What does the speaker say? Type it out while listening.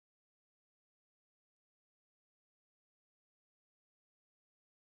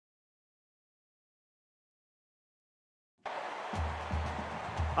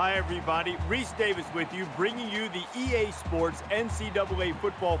Hi, everybody. Reese Davis with you, bringing you the EA Sports NCAA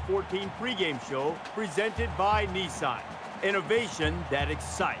Football 14 pregame show presented by Nissan. Innovation that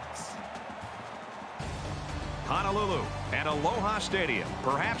excites. Honolulu and Aloha Stadium,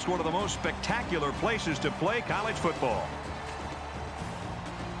 perhaps one of the most spectacular places to play college football.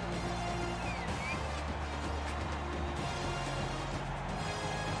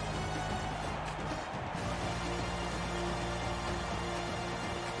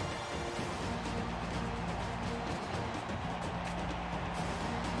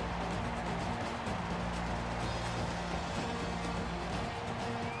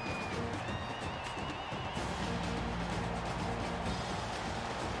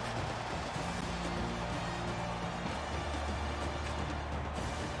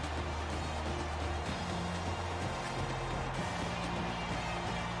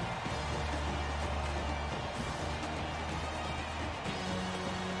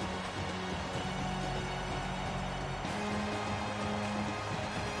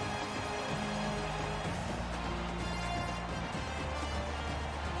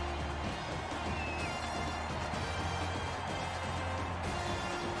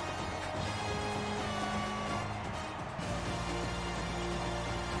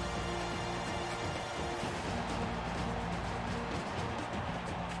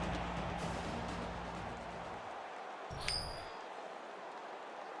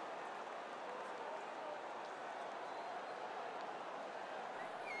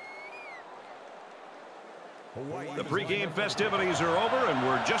 The pregame festivities are over, and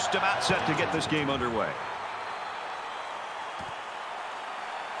we're just about set to get this game underway.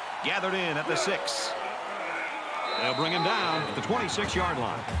 Gathered in at the 6. They'll bring him down at the 26-yard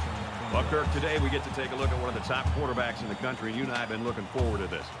line. Well, Kirk, today we get to take a look at one of the top quarterbacks in the country, and you and I have been looking forward to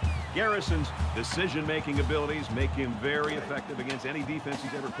this. Garrison's decision-making abilities make him very effective against any defense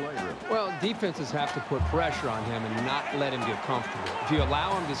he's ever played, really. Well, defenses have to put pressure on him and not let him get comfortable. If you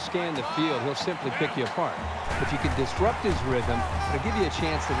allow him to scan the field, he'll simply pick you apart. If you can disrupt his rhythm, it'll give you a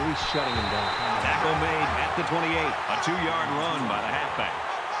chance at least shutting him down. Tackle made at the 28. A 2-yard run by the halfback.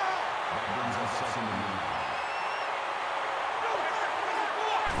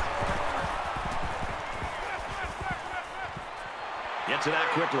 Gets it out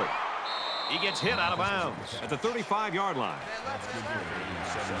quickly. He gets hit out of bounds at the 35-yard line.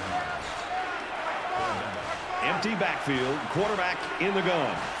 Empty backfield, quarterback in the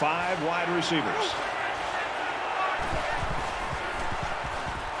gun. 5 wide receivers.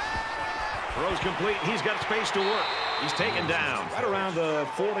 Throws complete. He's got space to work. He's taken down right around the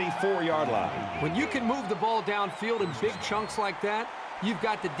 44-yard line. When you can move the ball downfield in big chunks like that, you've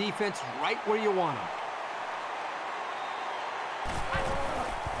got the defense right where you want them.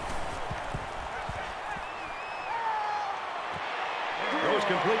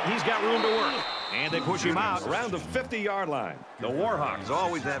 Complete. He's got room to work. And they push him out around the 50-yard line. The Warhawks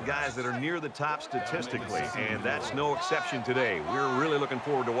always have guys that are near the top statistically, and that's no exception today. We're really looking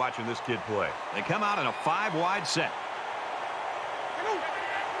forward to watching this kid play. They come out in a 5-wide set.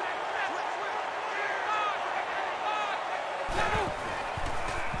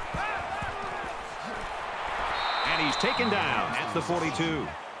 And he's taken down at the 42.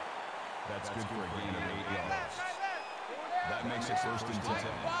 That's good for a gain of 8 yards. That makes it first and 10.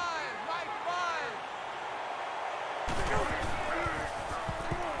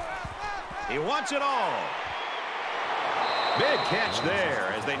 He wants it all. Big catch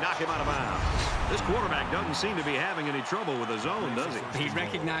there as they knock him out of bounds. This quarterback doesn't seem to be having any trouble with the zone, does he? He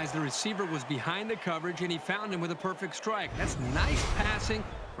recognized the receiver was behind the coverage, and he found him with a perfect strike. That's nice passing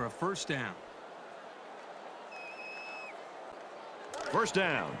for a first down. First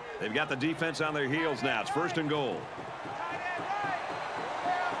down. They've got the defense on their heels now. It's first and goal.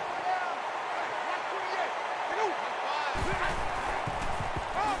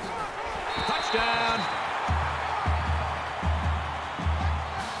 Touchdown.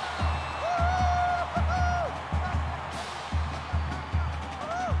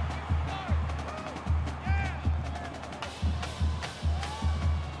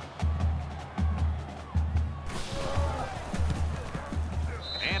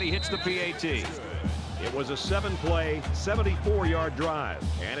 And he hits the PAT. It was a 7-play, 74-yard drive,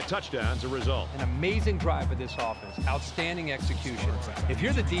 and a touchdown's a result. An amazing drive for this offense. Outstanding execution. If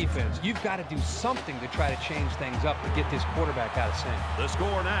you're the defense, you've got to do something to try to change things up to get this quarterback out of sync. The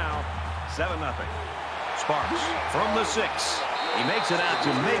score now, 7-0. Sparks from the 6. He makes it out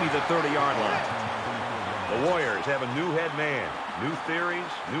to maybe the 30-yard line. The Warriors have a new head man. New theories,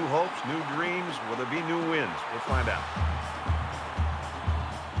 new hopes, new dreams. Will there be new wins? We'll find out.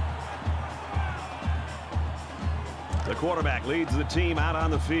 The quarterback leads the team out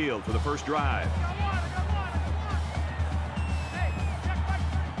on the field for the first drive.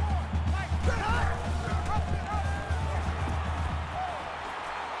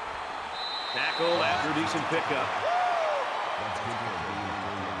 Tackled after a decent pickup. That's good for a gain of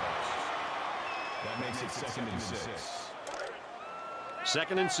 3 yards. That makes it 2nd and 6.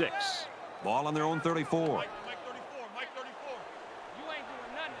 2nd and 6. Ball on their own 34. Mike 34. Mike 34. You ain't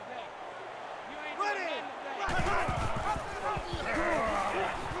doing nothing today. You ain't doing nothing today.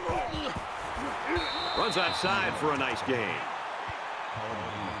 Runs outside for a nice gain. Call it a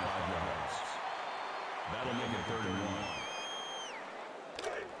gain of 5 yards. That'll make it 3rd and 1.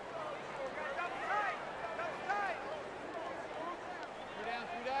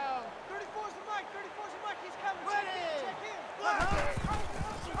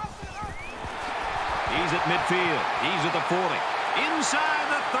 He's at midfield. He's at the 40. Inside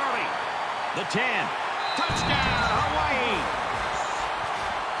the 30. The 10. Touchdown, Hawaii!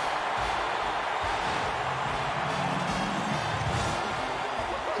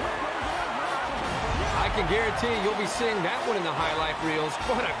 I can guarantee you'll be seeing that one in the highlight reels.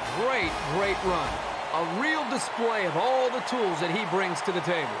 What a great, great run. A real display of all the tools that he brings to the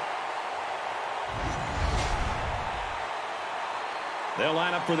table. They'll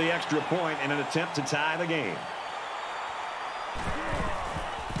line up for the extra point in an attempt to tie the game.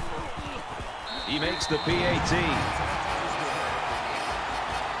 He makes the PAT.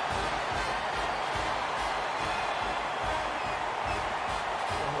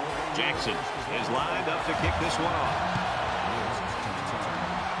 Jackson is lined up to kick this one off.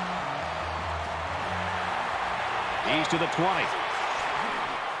 He's to the 20.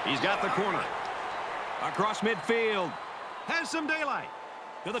 He's got the corner. Across midfield. Has some daylight.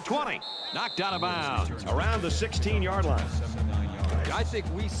 To the 20. Knocked out of bounds. Around the 16-yard line. I think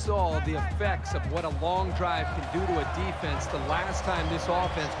we saw the effects of what a long drive can do to a defense the last time this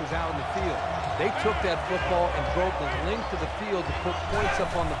offense was out in the field. They took that football and drove the length of the field to put points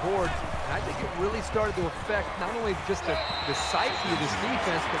up on the board. And I think it really started to affect not only just the psyche of this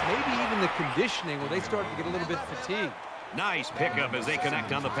defense, but maybe even the conditioning where they started to get a little bit fatigued. Nice pickup as they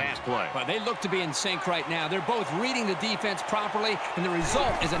connect on the pass play. But they look to be in sync right now. They're both reading the defense properly, and the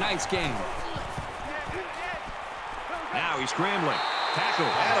result is a nice game. Now he's scrambling. Tackle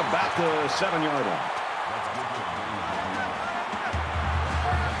at about the 7-yard line.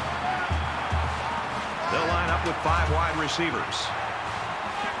 They'll line up with 5 wide receivers.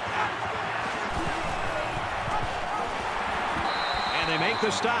 And they make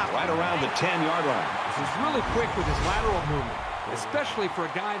the stop right around the 10-yard line. He's really quick with his lateral movement, especially for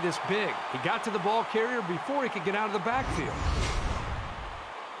a guy this big. He got to the ball carrier before he could get out of the backfield.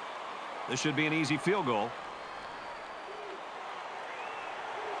 This should be an easy field goal.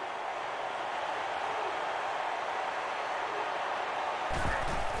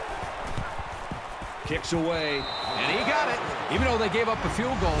 Kicks away, and he got it. Even though they gave up a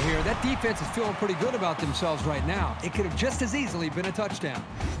field goal here, that defense is feeling pretty good about themselves right now. It could have just as easily been a touchdown.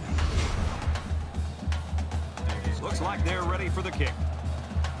 Looks like they're ready for the kick.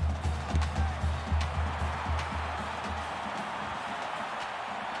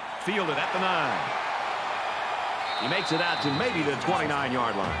 Fielded at the 9. He makes it out to maybe the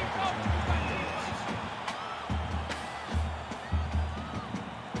 29-yard line.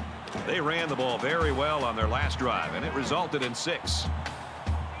 They ran the ball very well on their last drive, and it resulted in 6.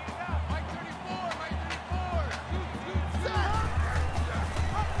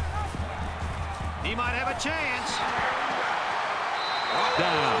 He might have a chance. Brought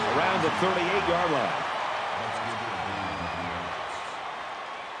down around the 38-yard line.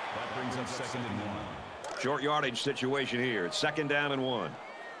 That brings up 2nd and 1. Short yardage situation here. It's 2nd down and 1.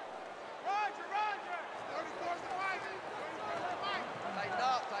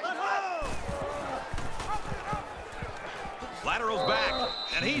 Lateral's back,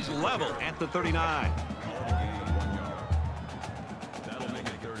 and he's level at the 39. That'll make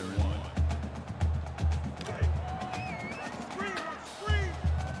it 3rd and 1.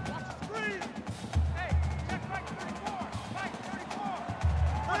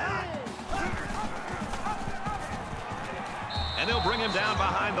 And they'll bring him down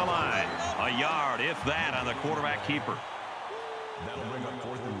behind the line. A yard, if that, on the quarterback keeper. That'll bring up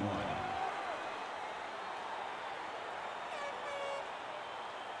 4th and 1.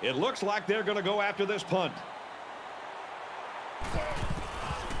 It looks like they're going to go after this punt.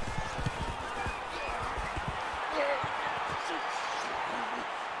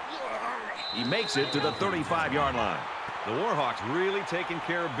 He makes it to the 35-yard line. The Warhawks really taking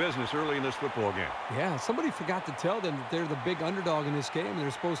care of business early in this football game. Yeah, somebody forgot to tell them that they're the big underdog in this game and they're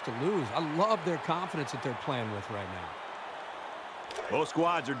supposed to lose. I love their confidence that they're playing with right now. Both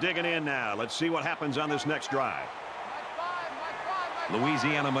squads are digging in now. Let's see what happens on this next drive.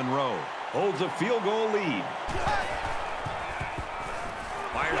 Louisiana Monroe holds a field goal lead.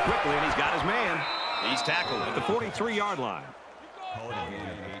 Fires quickly, and he's got his man. He's tackled at the 43-yard line. Call it a gain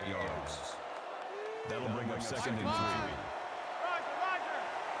of 8 yards. That'll bring up 2nd and 3.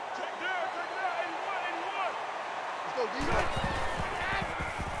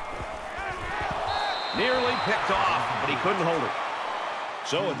 Nearly picked off, but he couldn't hold it.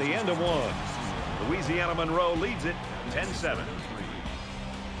 So at the end of one, Louisiana Monroe leads it 10-7.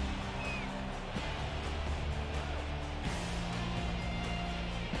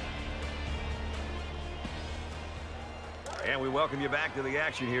 And we welcome you back to the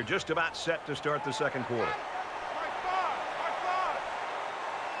action here. Just about set to start the second quarter.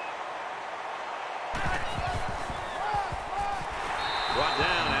 Brought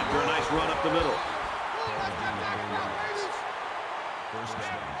down after a nice run up the middle. First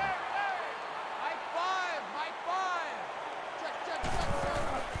down.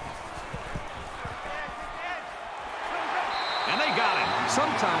 And they got him.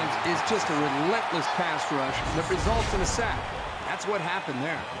 Sometimes it's just a relentless pass rush that results in a sack. That's what happened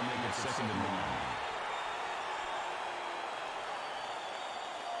there. They'll make it 2nd and 9.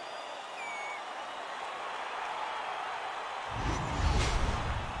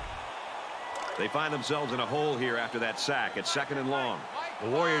 They find themselves in a hole here after that sack. It's 2nd and long. The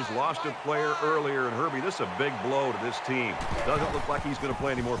Warriors lost a player earlier, and Herbie, this is a big blow to this team. Doesn't look like he's going to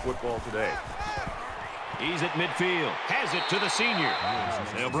play any more football today. He's at midfield. Has it to the senior.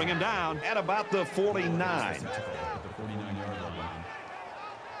 They'll bring him down at about the 49. At the 49-yard line.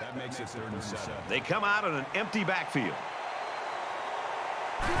 That makes it 3rd and 7. They come out in an empty backfield.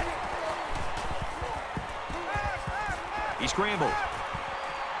 He scrambles.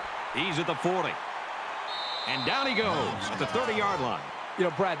 He's at the 40. And down he goes at the 30-yard line. You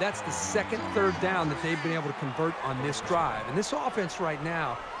know, Brad, that's the second third down that they've been able to convert on this drive. And this offense right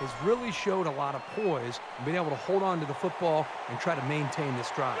now has really showed a lot of poise and been able to hold on to the football and try to maintain this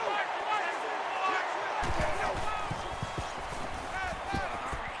drive.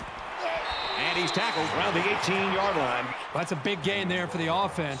 And he's tackled around the 18-yard line. Well, that's a big gain there for the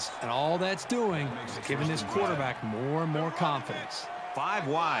offense. And all that's doing is giving this quarterback more and more confidence. 5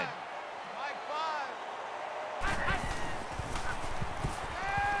 wide.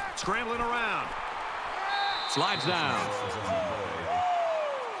 Scrambling around. Slides down.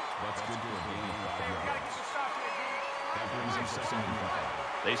 That's good for a gain of 5 yards. That brings him 2nd and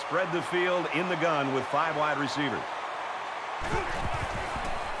 5. They spread the field in the gun with 5 wide receivers.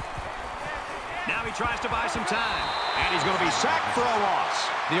 Now he tries to buy some time. And he's going to be sacked for a loss.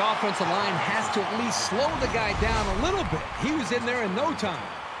 The offensive line has to at least slow the guy down a little bit. He was in there in no time.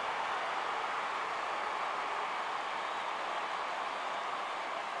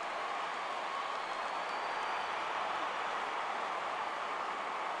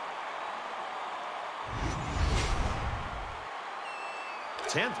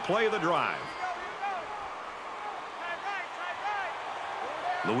 Tenth play of the drive.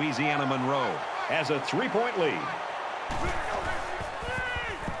 Louisiana Monroe has a 3-point lead.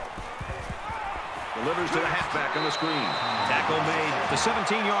 Delivers to the halfback on the screen. Tackle made at the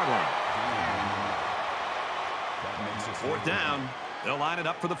 17-yard line. 4th down. They'll line it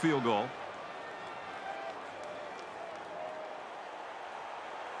up for the field goal.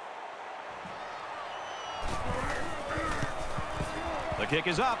 The kick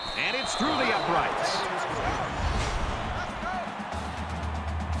is up, and it's through the uprights.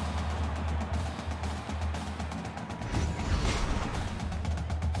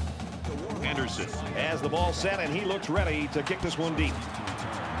 Anderson has the ball set, and he looks ready to kick this one deep.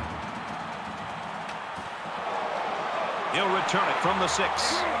 He'll return it from the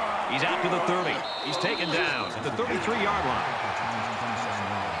 6. He's out to the 30. He's taken down at the 33-yard line.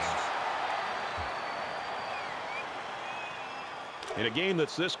 In a game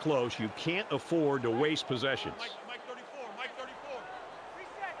that's this close, you can't afford to waste possessions. Mike 34, Mike 34.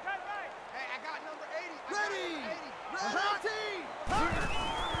 Reset, cut right. Hey, I got number 80.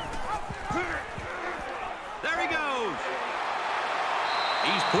 There he goes.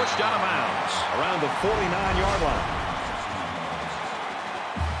 He's pushed out of bounds around the 49-yard line.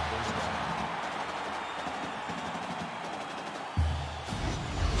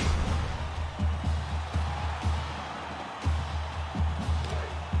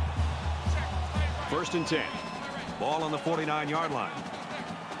 First and 10. Ball on the 49-yard line.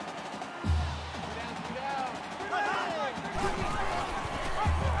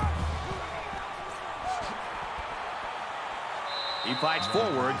 He fights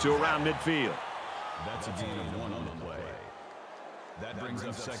forward to around midfield. That's a gain of 1 on the play. That brings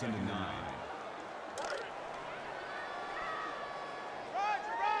up 2nd and 9.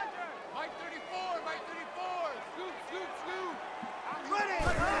 Mike 34, Mike 34. Scoop, scoop, scoop. I'm ready.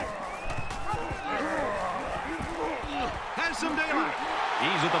 Has some daylight.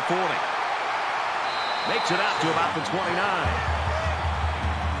 He's at the 40. Makes it out to about the 29.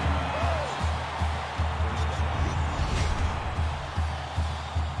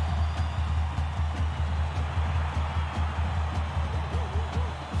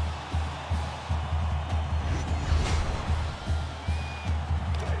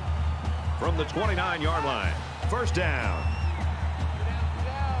 From the 29-yard line. First down.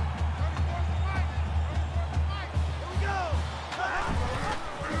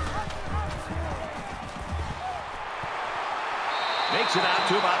 Makes it out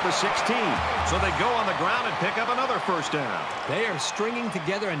to about the 16. So they go on the ground and pick up another first down. They are stringing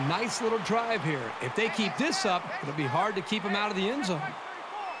together a nice little drive here. If they keep this up, it'll be hard to keep them out of the end zone.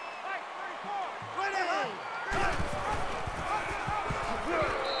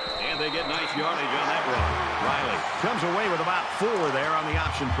 And they get nice yardage on that run. Riley comes away with about 4 there on the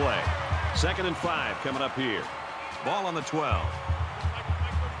option play. 2nd and 5 coming up here. Ball on the 12.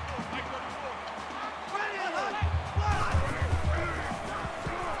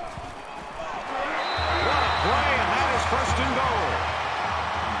 First and goal.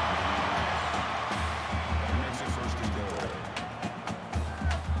 Makes it 1st and goal.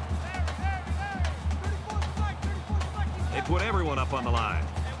 They put everyone up on the line.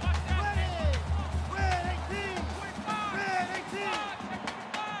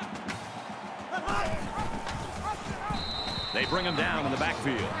 They bring him down in the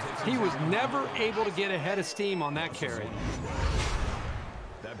backfield. He was never able to get ahead of steam on that carry.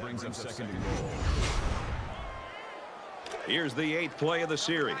 That brings up 2nd and goal. Here's the 8th play of the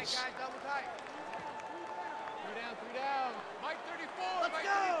series. Guys, double tight. 3 down. Mike 34, Mike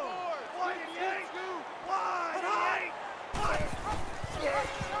 34. Scoop,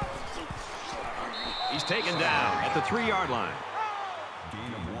 scoop. He's taken down at the 3-yard line.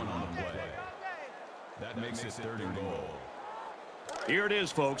 Gain of 1 on the play. That makes it 3rd and goal. Here it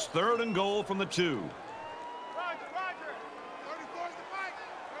is, folks. 3rd and goal from the 2. Roger. 34's the Mike.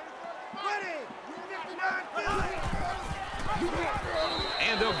 34's the Mike.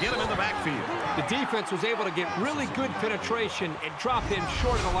 And they'll get him in the backfield. The defense was able to get really good penetration and drop him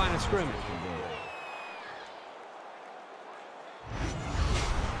short of the line of scrimmage.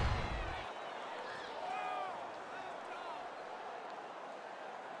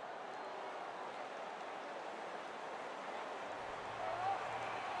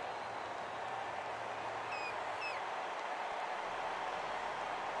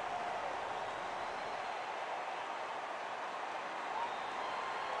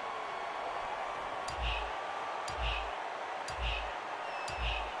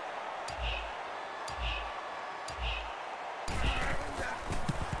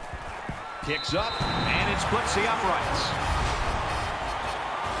 Kicks up, and it splits the uprights.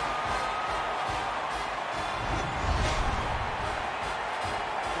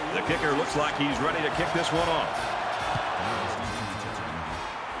 The kicker looks like he's ready to kick this one off.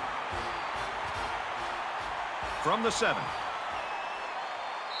 From the 7.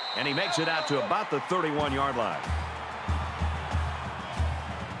 And he makes it out to about the 31-yard line.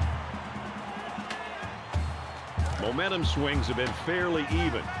 Momentum swings have been fairly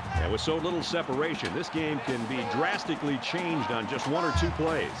even. And with so little separation, this game can be drastically changed on just 1 or 2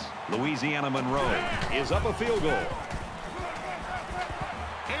 plays. Louisiana Monroe is up a field goal.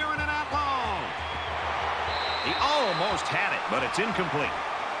 Airing it out long. He almost had it, but it's incomplete.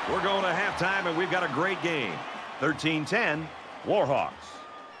 We're going to halftime, and we've got a great game. 13-10, Warhawks.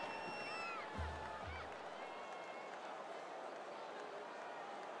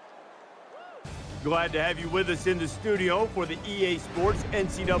 Glad to have you with us in the studio for the EA Sports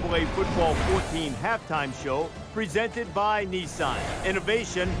NCAA Football 14 halftime show presented by Nissan.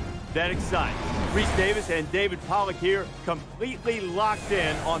 Innovation that excites. Reese Davis and David Pollack here, completely locked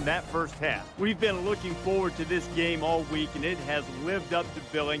in on that first half. We've been looking forward to this game all week, and it has lived up to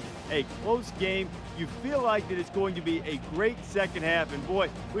billing. A close game. You feel like that it's going to be a great second half, and boy,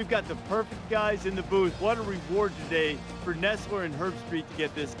 we've got the perfect guys in the booth. What a reward today for Nessler and Herbstreit to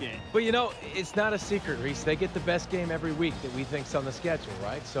get this game. But you know, it's not a secret, Reese. They get the best game every week that we think's on the schedule,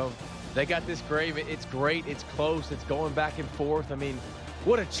 right? So they got this grave. It's great. It's close. It's going back and forth. I mean,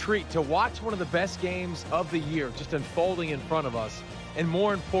 what a treat to watch one of the best games of the year just unfolding in front of us. And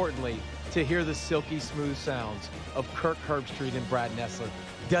more importantly, to hear the silky smooth sounds of Kirk Herbstreit and Brad Nessler.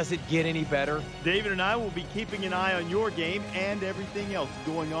 Does it get any better? David and I will be keeping an eye on your game and everything else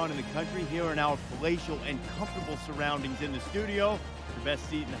going on in the country here in our palatial and comfortable surroundings in the studio. The best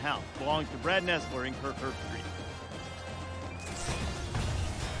seat in the house belongs to Brad Nessler in Kirkhurst Street.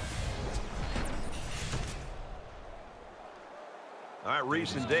 All right,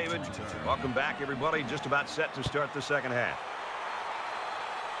 Reese and David, welcome back, everybody. Just about set to start the second half.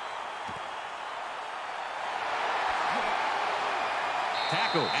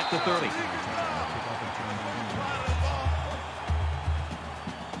 Tackle at the 30.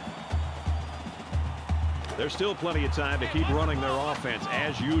 There's still plenty of time to keep running their offense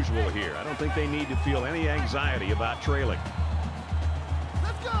as usual here. I don't think they need to feel any anxiety about trailing.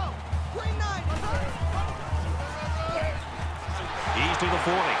 Let's go! Green 9! He's to the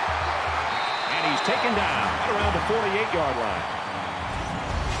 40. And he's taken down right around the 48-yard line.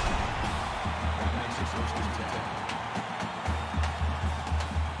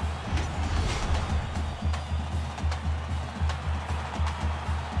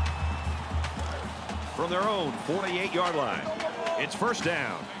 From their own 48-yard line, it's first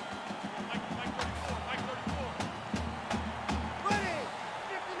down.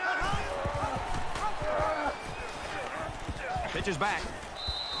 Pitches back.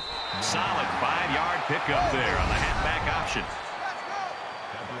 Solid 5-yard pickup there on the halfback option.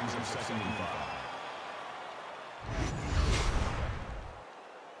 That brings him 2nd and 5.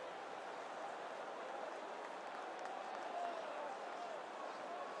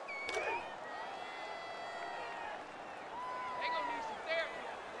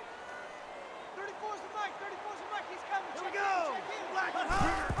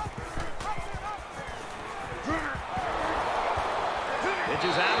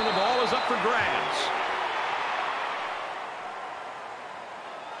 Pitches out and the ball is up for grabs.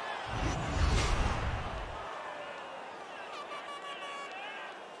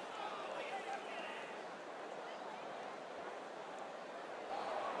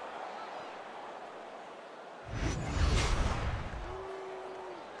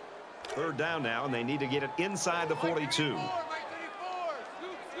 Third down now, and they need to get it inside the 42.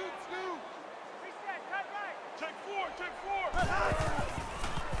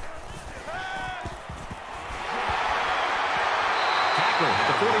 At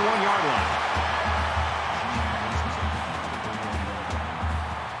the 41-yard line.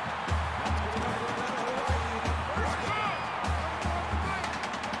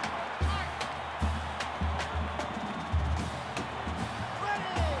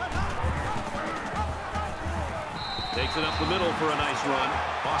 Takes it up the middle for a nice run.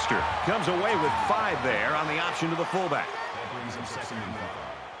 Foster comes away with 5 there on the option to the fullback. That brings him 2nd and 5.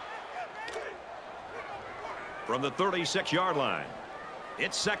 From the 36-yard line,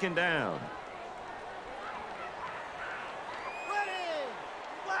 it's second down. Ready!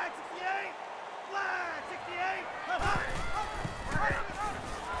 Flag 68! Flag 68!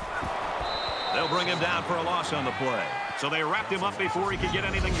 They'll bring him down for a loss on the play. So they wrapped him up before he could get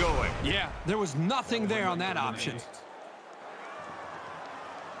anything going. Yeah, there was nothing there on that option.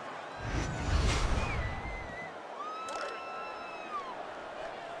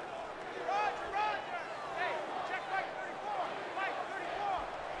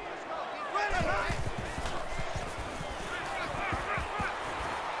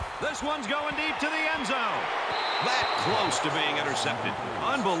 This one's going deep to the end zone. That close to being intercepted.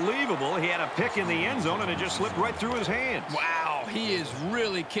 Unbelievable. He had a pick in the end zone, and it just slipped right through his hands. Wow, he is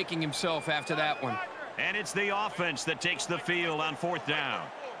really kicking himself after that one. And it's the offense that takes the field on 4th down.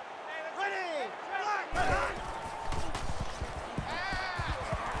 Ready!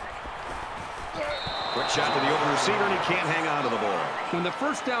 Quick shot to the open receiver, and he can't hang on to the ball. When the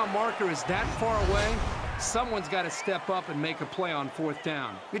first down marker is that far away, someone's got to step up and make a play on 4th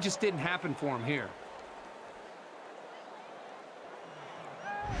down. It just didn't happen for him here.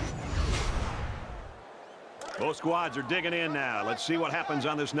 Both squads are digging in now. Let's see what happens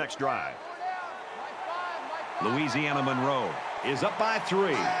on this next drive. Louisiana Monroe is up by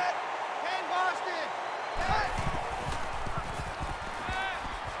 3.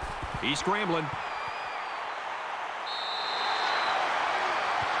 He's scrambling.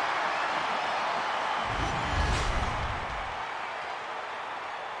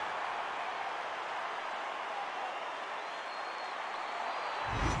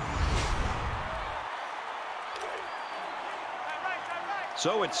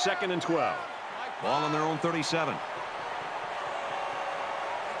 So it's 2nd and 12. Ball on their own 37.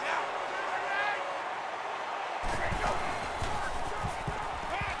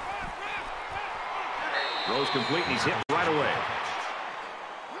 Throws complete, and he's hit right away.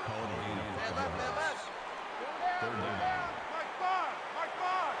 Call it a gain of 5 yards. 3rd down.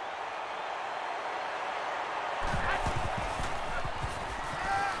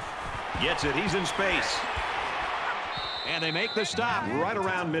 Gets it. He's in space. And they make the stop right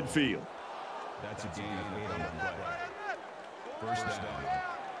around midfield. That's a gain of 8 on the play. First down.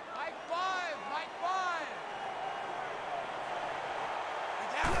 Mike 5, Mike 5.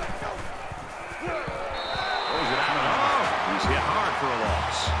 Throws it out. Oh, he's hit hard for a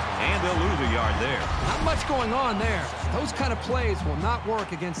loss. And they'll lose a yard there. Not much going on there. Those kind of plays will not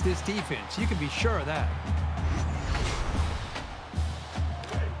work against this defense. You can be sure of that.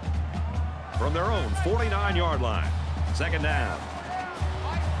 From their own 49-yard line. Second down.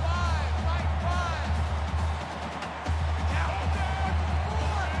 Mike 5, Mike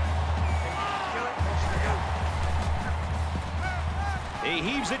 5. He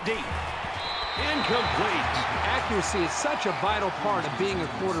heaves it deep. Incomplete. Accuracy is such a vital part of being a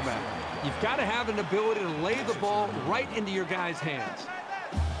quarterback. You've got to have an ability to lay the ball right into your guys' hands.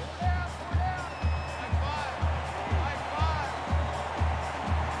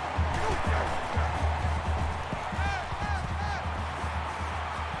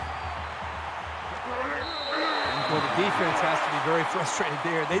 Well, the defense has to be very frustrated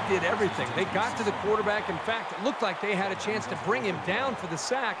there. They did everything. They got to the quarterback. In fact, it looked like they had a chance to bring him down for the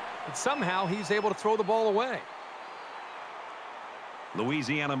sack, but somehow he's able to throw the ball away.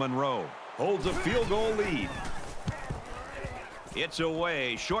 Louisiana Monroe holds a field goal lead. It's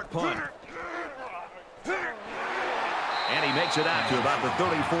away. Short punt. And he makes it out to about the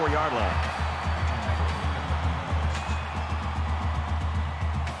 34-yard line.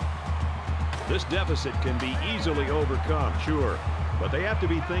 This deficit can be easily overcome, sure. But they have to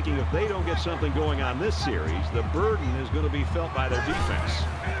be thinking if they don't get something going on this series, the burden is going to be felt by their defense.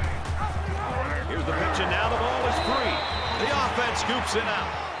 Here's the pitch, and now the ball is free. The offense scoops it out.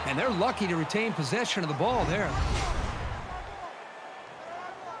 And they're lucky to retain possession of the ball there.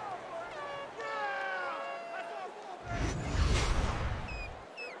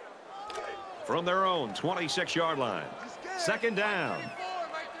 From their own 26-yard line. Second down.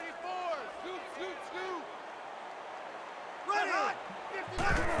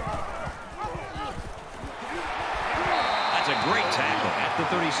 That's a great tackle at the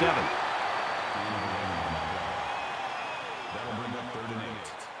 37. That'll bring up 3rd and 8.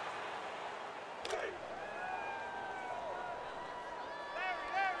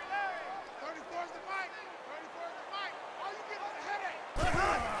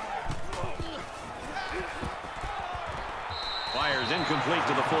 Fires incomplete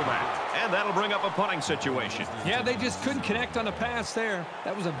to the fullback. And that'll bring up a punting situation. Yeah, they just couldn't connect on the pass there.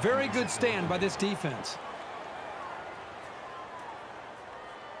 That was a very good stand by this defense.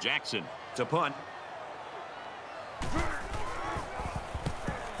 Jackson to punt.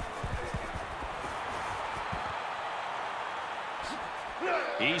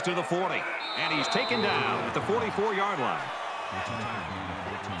 He's to the 40. And he's taken down at the 44-yard line.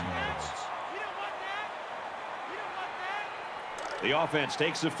 The offense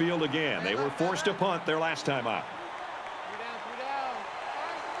takes the field again. They were forced to punt their last time out.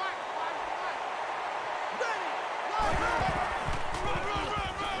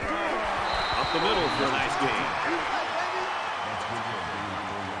 Up the middle for a nice gain.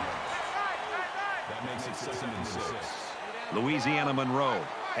 That makes it 2nd and 6. Louisiana Monroe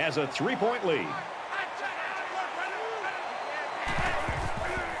has a 3-point lead.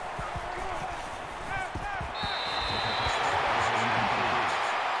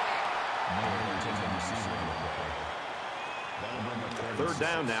 Third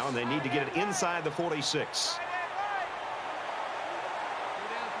down now, and they need to get it inside the 46.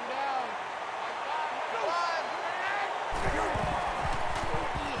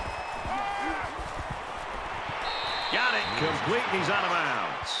 Got it. Complete. He's out of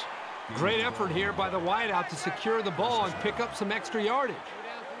bounds. Great effort here by the wideout to secure the ball and pick up some extra yardage.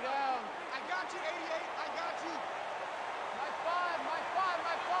 I got you, 88. I got you. My 5, my 5,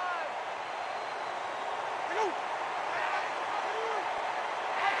 my 5.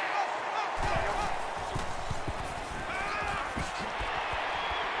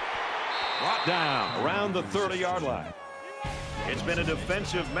 Brought down around the 30-yard line. It's been a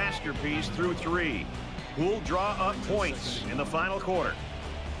defensive masterpiece through 3. Who'll draw up points in the final quarter.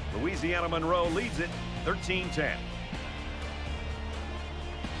 Louisiana Monroe leads it 13-10.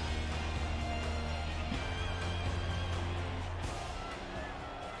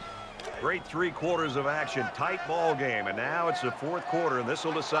 Great 3 quarters of action, tight ball game, and now it's the 4th quarter, and this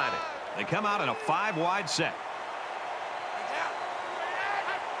will decide it. They come out in a 5-wide set.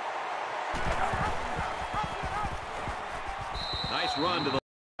 Nice run to the.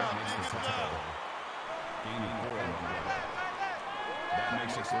 That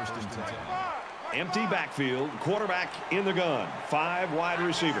makes it 1st and 10. Empty backfield, quarterback in the gun, 5 wide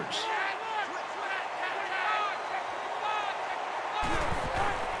receivers.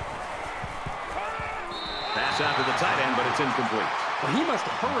 out to the tight end, but it's incomplete. Well, he must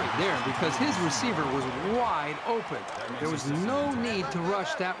have hurried there because his receiver was wide open. There was no need to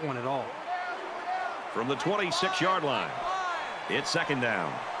rush that one at all. From the 26-yard line, it's second down.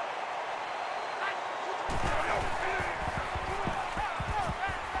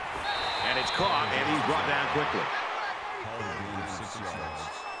 And it's caught, and he's brought down quickly.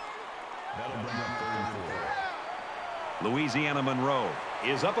 That'll bring up 34. Louisiana Monroe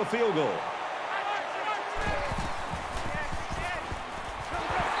is up a field goal.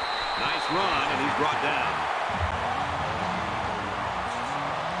 Nice run, and he's brought down.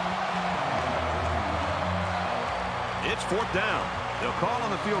 It's fourth down. They'll call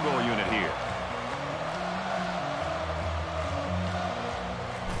on the field goal unit here.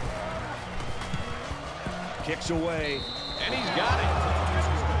 Kicks away, and he's got it.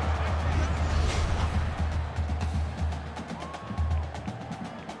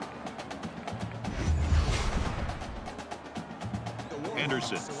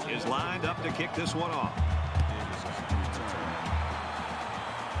 Henderson is lined up to kick this one off.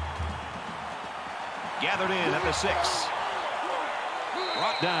 Gathered in at the 6.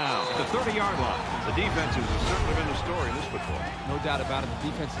 Brought down at the 30-yard line. The defenses have certainly been the story in this football. No doubt about it. The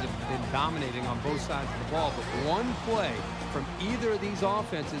defenses have been dominating on both sides of the ball, but one play from either of these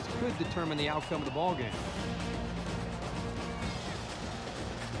offenses could determine the outcome of the ball game.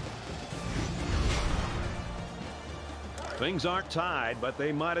 Things aren't tied, but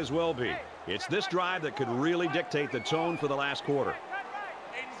they might as well be. It's this drive that could really dictate the tone for the last quarter.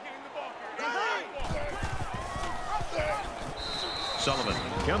 Sullivan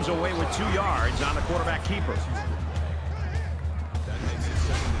comes away with 2 yards on the quarterback keeper. That makes it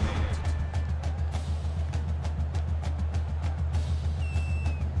 2nd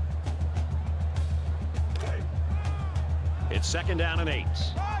and 8. It's 2nd down and 8.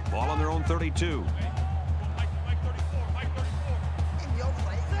 Ball on their own 32.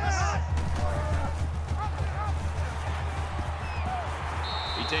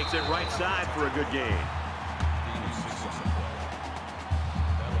 He takes it right side for a good gain.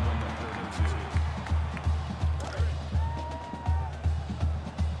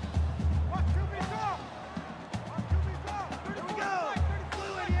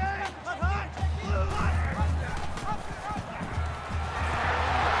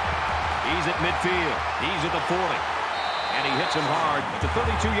 He's at midfield. He's at the 40. And he hits him hard at the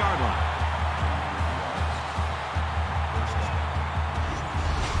 32-yard line.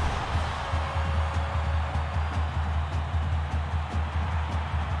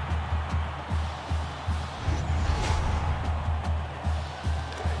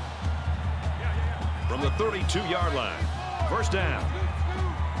 From the 32-yard line. First down.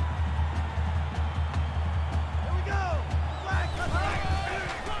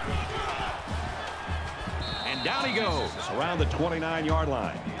 And down he goes around the 29-yard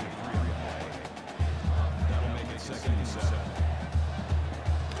line. That'll make it 2nd and 7.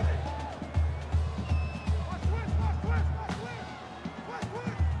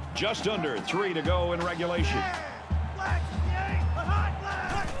 Just under 3 to go in regulation.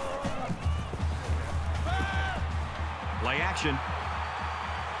 Play action.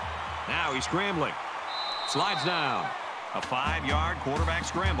 Now he's scrambling. Slides down. A 5-yard quarterback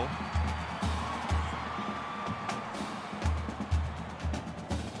scramble.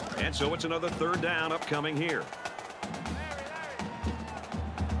 And so it's another 3rd down upcoming here.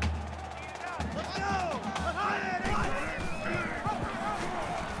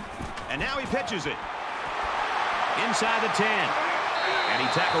 And now he pitches it. Inside the 10. And he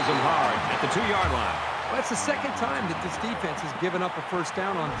tackles him hard at the 2-yard line. Well, that's the second time that this defense has given up a first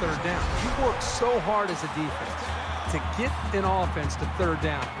down on 3rd down. You work so hard as a defense to get an offense to 3rd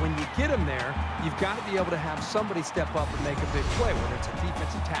down. When you get them there, you've got to be able to have somebody step up and make a big play, whether it's a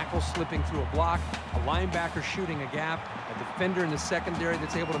defensive tackle slipping through a block, a linebacker shooting a gap, a defender in the secondary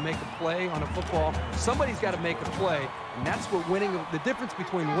that's able to make a play on a football. Somebody's got to make a play, and that's what the difference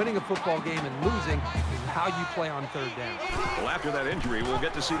between winning a football game and losing is how you play on 3rd down. Well, after that injury, we'll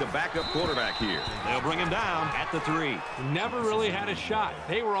get to see the backup quarterback here. They'll bring him down at the 3. He never really had a shot.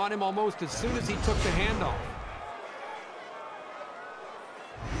 They were on him almost as soon as he took the handoff.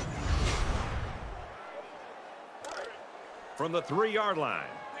 From the 3-yard line.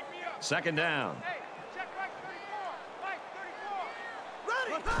 2nd down.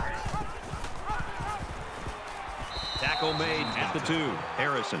 Tackle made at the 2.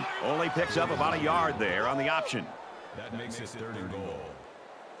 Harrison only picks up about a yard there on the option. That makes it 3rd and goal.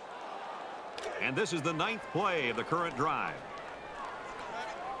 And this is the 9th play of the current drive.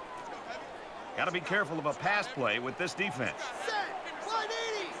 Got to be careful of a pass play with this defense.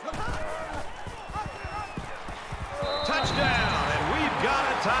 Touchdown, and we've got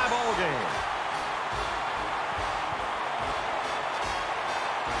a tie ball game.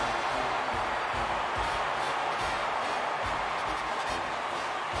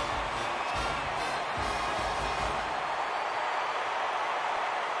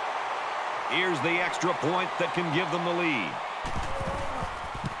 Here's the extra point that can give them the lead.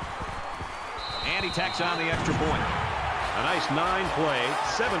 And he tacks on the extra point. A nice 9-play,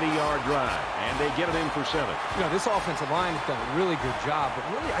 70-yard drive, and they get it in for 7. You know, this offensive line has done a really good job, but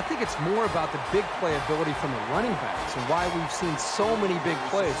really I think it's more about the big play ability from the running backs and why we've seen so many big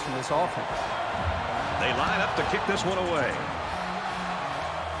plays from this offense. They line up to kick this one away.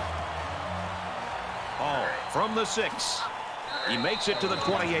 Ball from the 6. He makes it to the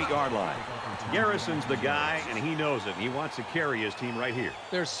 28-yard line. Garrison's the guy, and he knows it. He wants to carry his team right here.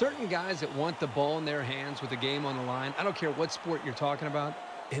 There are certain guys that want the ball in their hands with the game on the line. I don't care what sport you're talking about.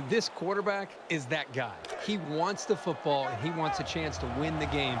 And this quarterback is that guy. He wants the football, and he wants a chance to win the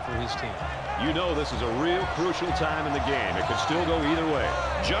game for his team. You know this is a real crucial time in the game. It could still go either way.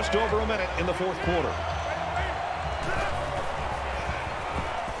 Just over a minute in the 4th quarter.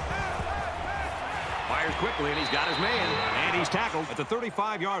 Fires quickly, and he's got his man. And he's tackled at the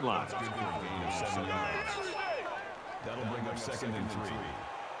 35-yard line. That'll bring up 2nd and 3.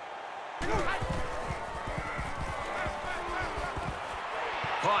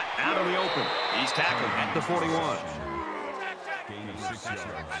 Caught out of the open. He's tackled at the 41. Gain of 6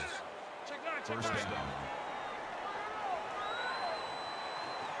 yards. First down.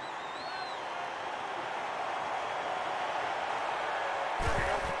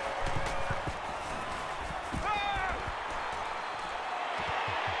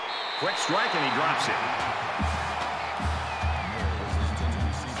 Quick strike, and he drops it.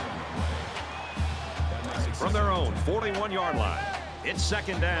 From their own 41-yard line, it's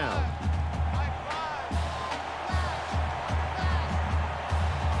 2nd down.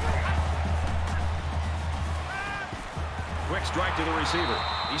 Quick strike to the receiver.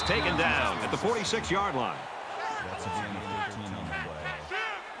 He's taken down at the 46-yard line. That's a gain of 13 on the play.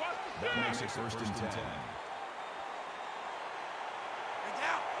 That makes it 1st and 10.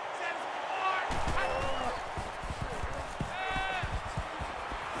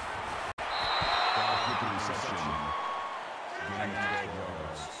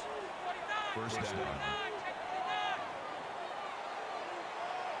 First down.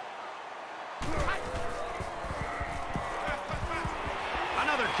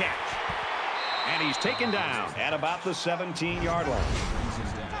 Another catch. And he's taken down at about the 17-yard line. Brings him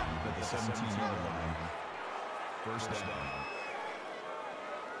down at the 17-yard line. First down.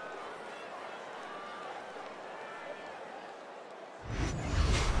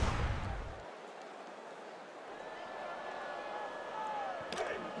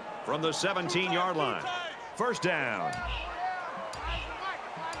 From the 17-yard line. First down.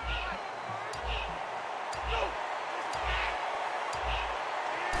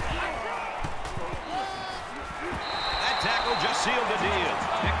 That tackle just sealed the deal.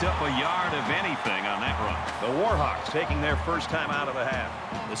 Picked up a yard of anything on that run. The Warhawks taking their first time out of the half.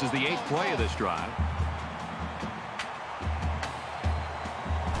 This is the 8th play of this drive.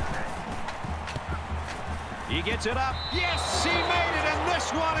 He gets it up. Yes, he made it, and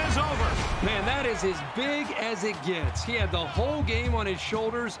this one is over. Man, that is as big as it gets. He had the whole game on his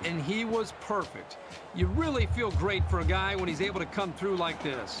shoulders, and he was perfect. You really feel great for a guy when he's able to come through like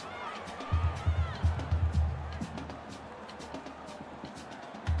this.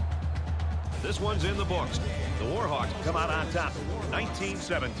 This one's in the books. The Warhawks come out on top,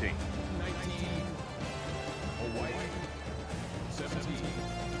 19-17.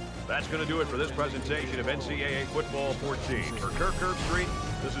 That's going to do it for this presentation of NCAA Football 14. For Kirk Herbstreit,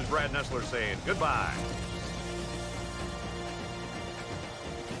 this is Brad Nessler saying goodbye.